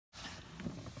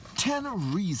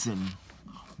10 reasons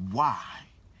why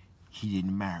he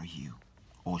didn't marry you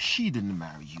or she didn't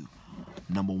marry you.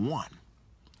 Number one,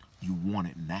 you want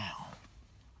it now.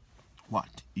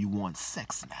 What? You want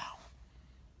sex now,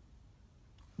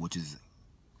 which is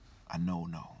a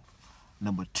no-no.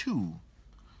 Number two,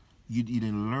 you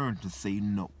didn't learn to say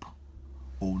nope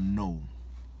or no.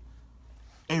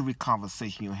 Every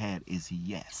conversation you had is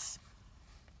yes.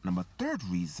 Number third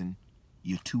reason,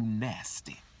 you're too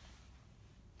nasty.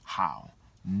 How?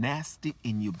 Nasty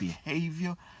in your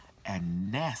behavior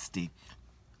and nasty.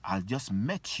 I just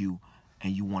met you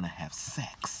and you want to have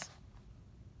sex.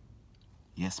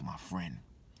 Yes, my friend.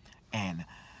 And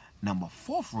number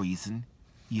fourth reason,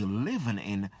 you're living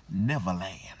in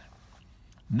Neverland.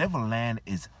 Neverland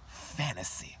is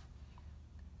fantasy.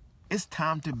 It's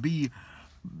time to be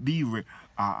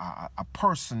a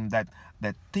person that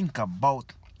think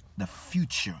about the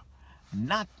future,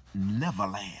 not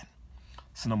Neverland.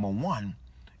 So number one,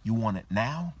 you want it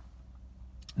now.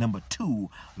 Number two,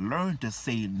 learn to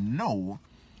say no.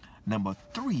 Number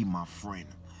three, my friend,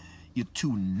 you're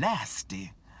too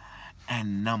nasty.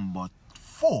 And number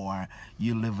four,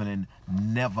 you're living in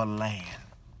Neverland.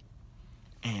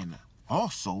 And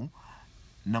also,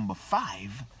 number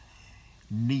five,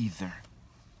 neither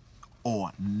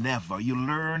or never. You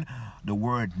learn the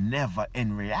word never.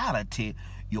 In reality,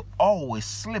 you always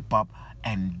slip up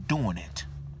and doing it.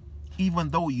 Even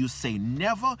though you say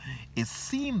never, it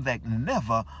seems that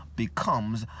never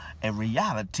becomes a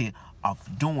reality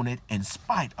of doing it in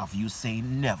spite of you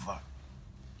saying never.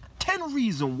 10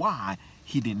 reasons why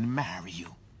he didn't marry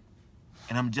you.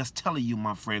 And I'm just telling you,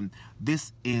 my friend,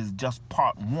 this is just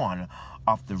part one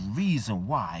of the reason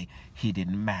why he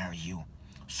didn't marry you.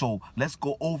 So let's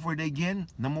go over it again.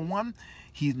 Number one,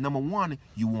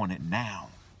 you want it now.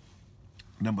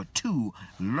 Number two,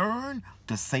 learn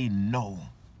to say no.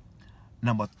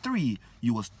 Number three,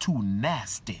 you was too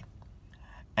nasty.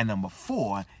 And number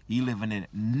four, you living in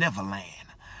Neverland.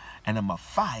 And number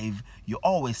five, you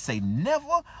always say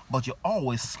never, but you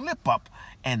always slip up,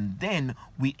 and then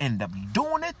we end up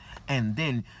doing it, and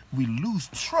then we lose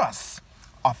trust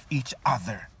of each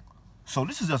other. So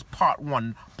this is just part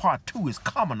one. Part two is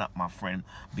coming up, my friend,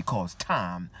 because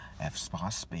time has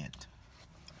spent.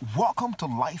 Welcome to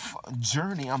Life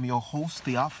Journey. I'm your host,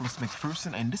 Theophilus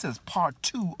McPherson, and this is part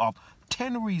two of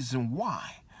 10 reasons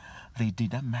why they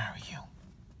did not marry you.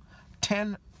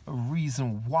 10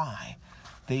 reasons why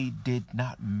they did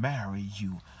not marry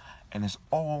you. And it's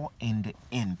all in the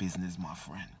end business, my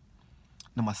friend.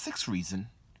 Number 6 reason,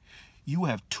 you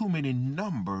have too many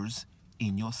numbers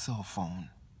in your cell phone.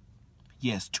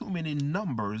 Yes, too many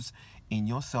numbers in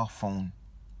your cell phone.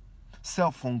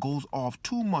 Cell phone goes off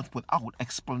too much without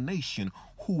explanation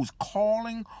who's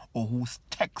calling or who's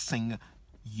texting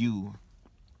you.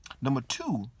 Number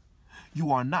 2,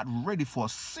 you are not ready for a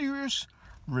serious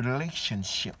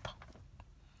relationship.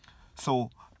 So,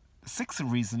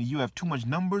 6th reason, you have too much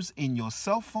numbers in your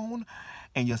cell phone,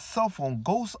 and your cell phone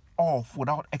goes off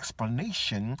without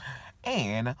explanation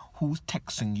and who's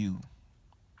texting you.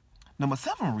 Number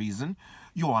 7 reason,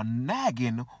 you are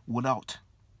nagging about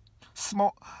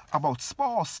small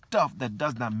stuff that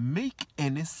does not make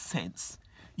any sense.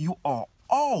 You are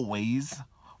always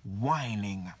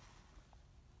whining.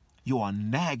 You are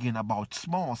nagging about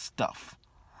small stuff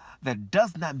that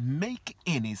does not make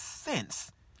any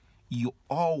sense. You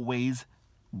always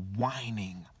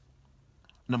whining.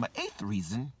 Number 8th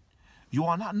reason, you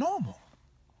are not normal,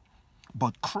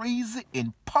 but crazy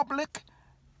in public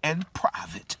and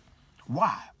private.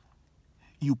 Why?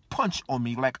 You punch on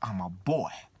me like I'm a boy.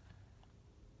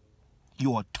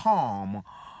 You're a tom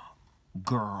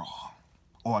girl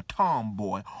or a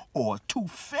tomboy or too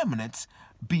feminine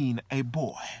being a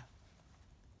boy.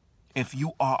 If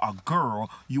you are a girl,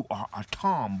 you are a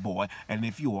tomboy. And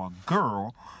if you are a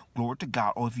girl, glory to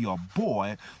God, or if you're a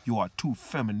boy, you are too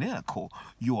femininical.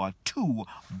 You are too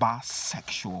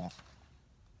bisexual.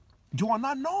 You are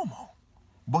not normal,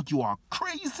 but you are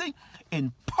crazy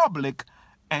in public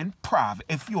and private.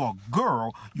 If you're a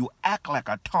girl, you act like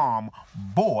a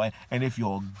tomboy. And if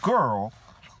you're a girl,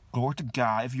 glory to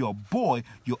God, if you're a boy,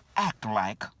 you act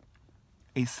like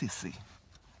a sissy.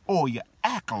 Or you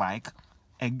act like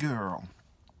a girl.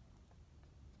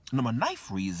 Number 9th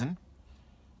reason,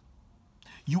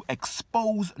 you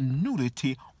expose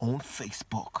nudity on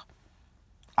Facebook.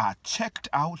 I checked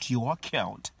out your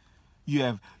account.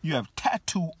 You have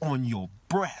tattoo on your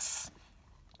breasts.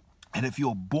 And if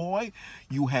you're a boy,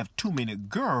 you have too many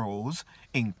girls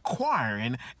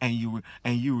inquiring, and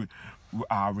you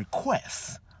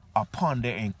request upon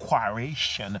their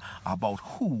inquiration about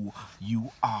who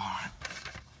you are.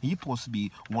 You're supposed to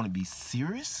want to be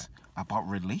serious about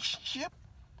relationship,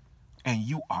 and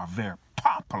you are very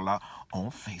popular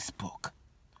on Facebook.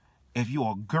 If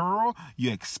you're a girl,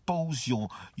 you expose your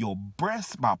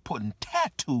breasts by putting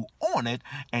tattoo on it.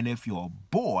 And if you're a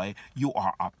boy, you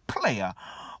are a player,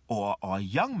 or a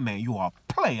young man, you are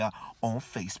a player on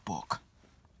Facebook.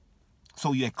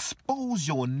 So you expose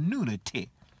your nudity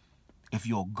if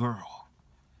you're a girl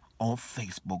on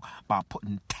Facebook by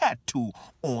putting tattoo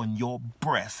on your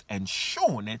breast and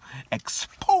showing it,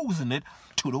 exposing it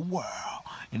to the world.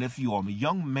 And if you are a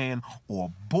young man or a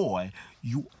boy,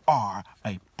 you are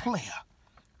a player.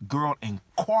 Girl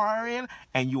inquiring,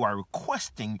 and you are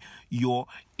requesting your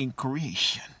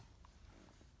increation.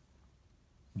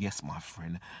 Yes, my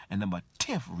friend. And number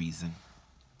 10th reason,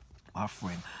 my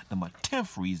friend, number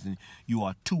 10th reason, you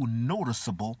are too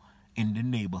noticeable in the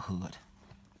neighborhood.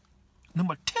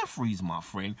 Number 10th reason, my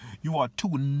friend, you are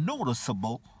too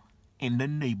noticeable in the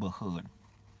neighborhood.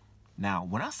 Now,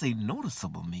 when I say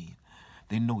noticeable, mean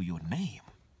they know your name.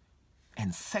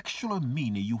 And sexual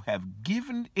meaning, you have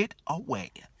given it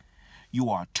away. You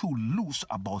are too loose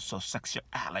about your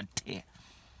sexuality.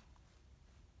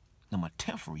 Number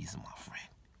 10th reason, my friend,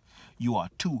 you are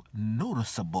too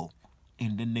noticeable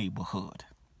in the neighborhood.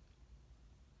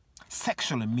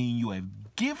 Sexually mean you have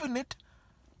given it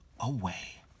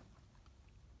away.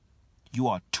 You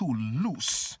are too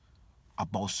loose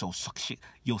about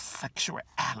your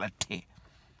sexuality.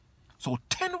 So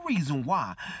 10 reasons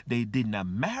why they did not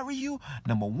marry you.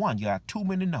 Number 1, you have too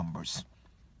many numbers.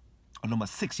 Or number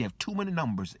 6, you have too many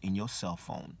numbers in your cell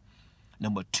phone.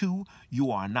 Number 2, you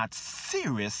are not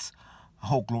serious,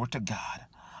 oh glory to God,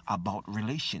 about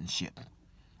relationship.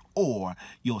 Or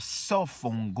your cell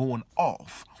phone going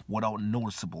off without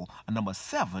noticeable. And number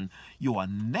 7, you are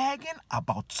nagging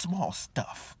about small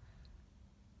stuff.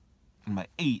 Number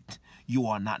 8, you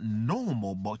are not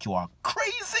normal, but you are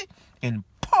crazy in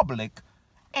public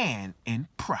and in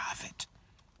private.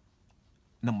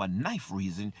 Number 9th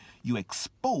reason, you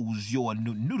expose your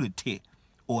nudity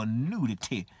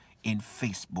in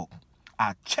Facebook.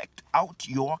 I checked out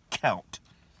your account.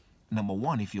 Number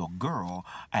 1, if you're a girl,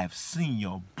 I have seen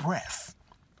your breast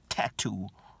tattoo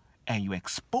and you're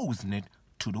exposing it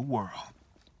to the world.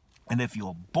 And if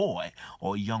you're a boy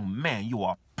or a young man, you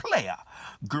are a player.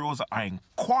 Girls are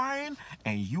inquiring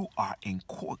and you are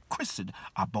inquisitive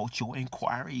about your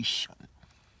inquiration.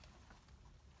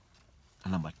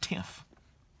 Number 10th,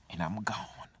 and I'm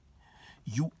gone.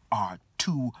 You are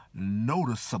too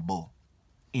noticeable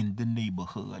in the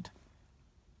neighborhood.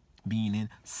 Meaning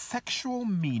sexual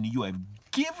meaning, you have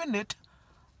given it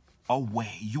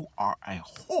away. You are a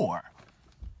whore.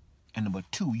 And number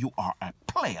 2, you are a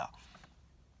player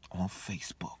on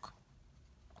Facebook.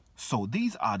 So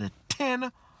these are the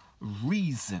 10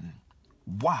 reasons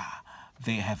why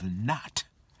they have not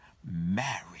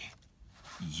married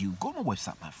you. Go to my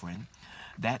website, my friend.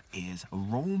 That is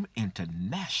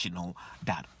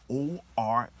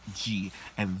RomeInternational.org.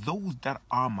 And those that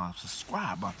are my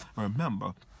subscriber,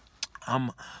 remember,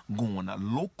 I'm going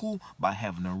local by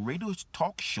having a radio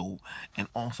talk show and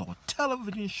also a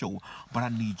television show, but I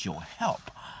need your help.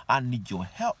 I need your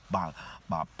help by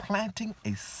planting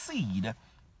a seed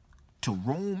to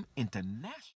Rome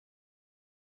International.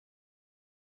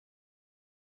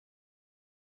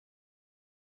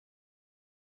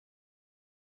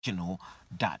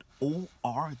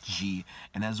 .org.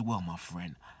 And as well, my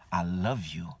friend, I love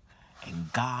you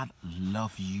and God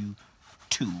love you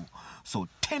too. So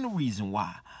 10 reasons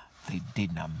why they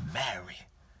did not marry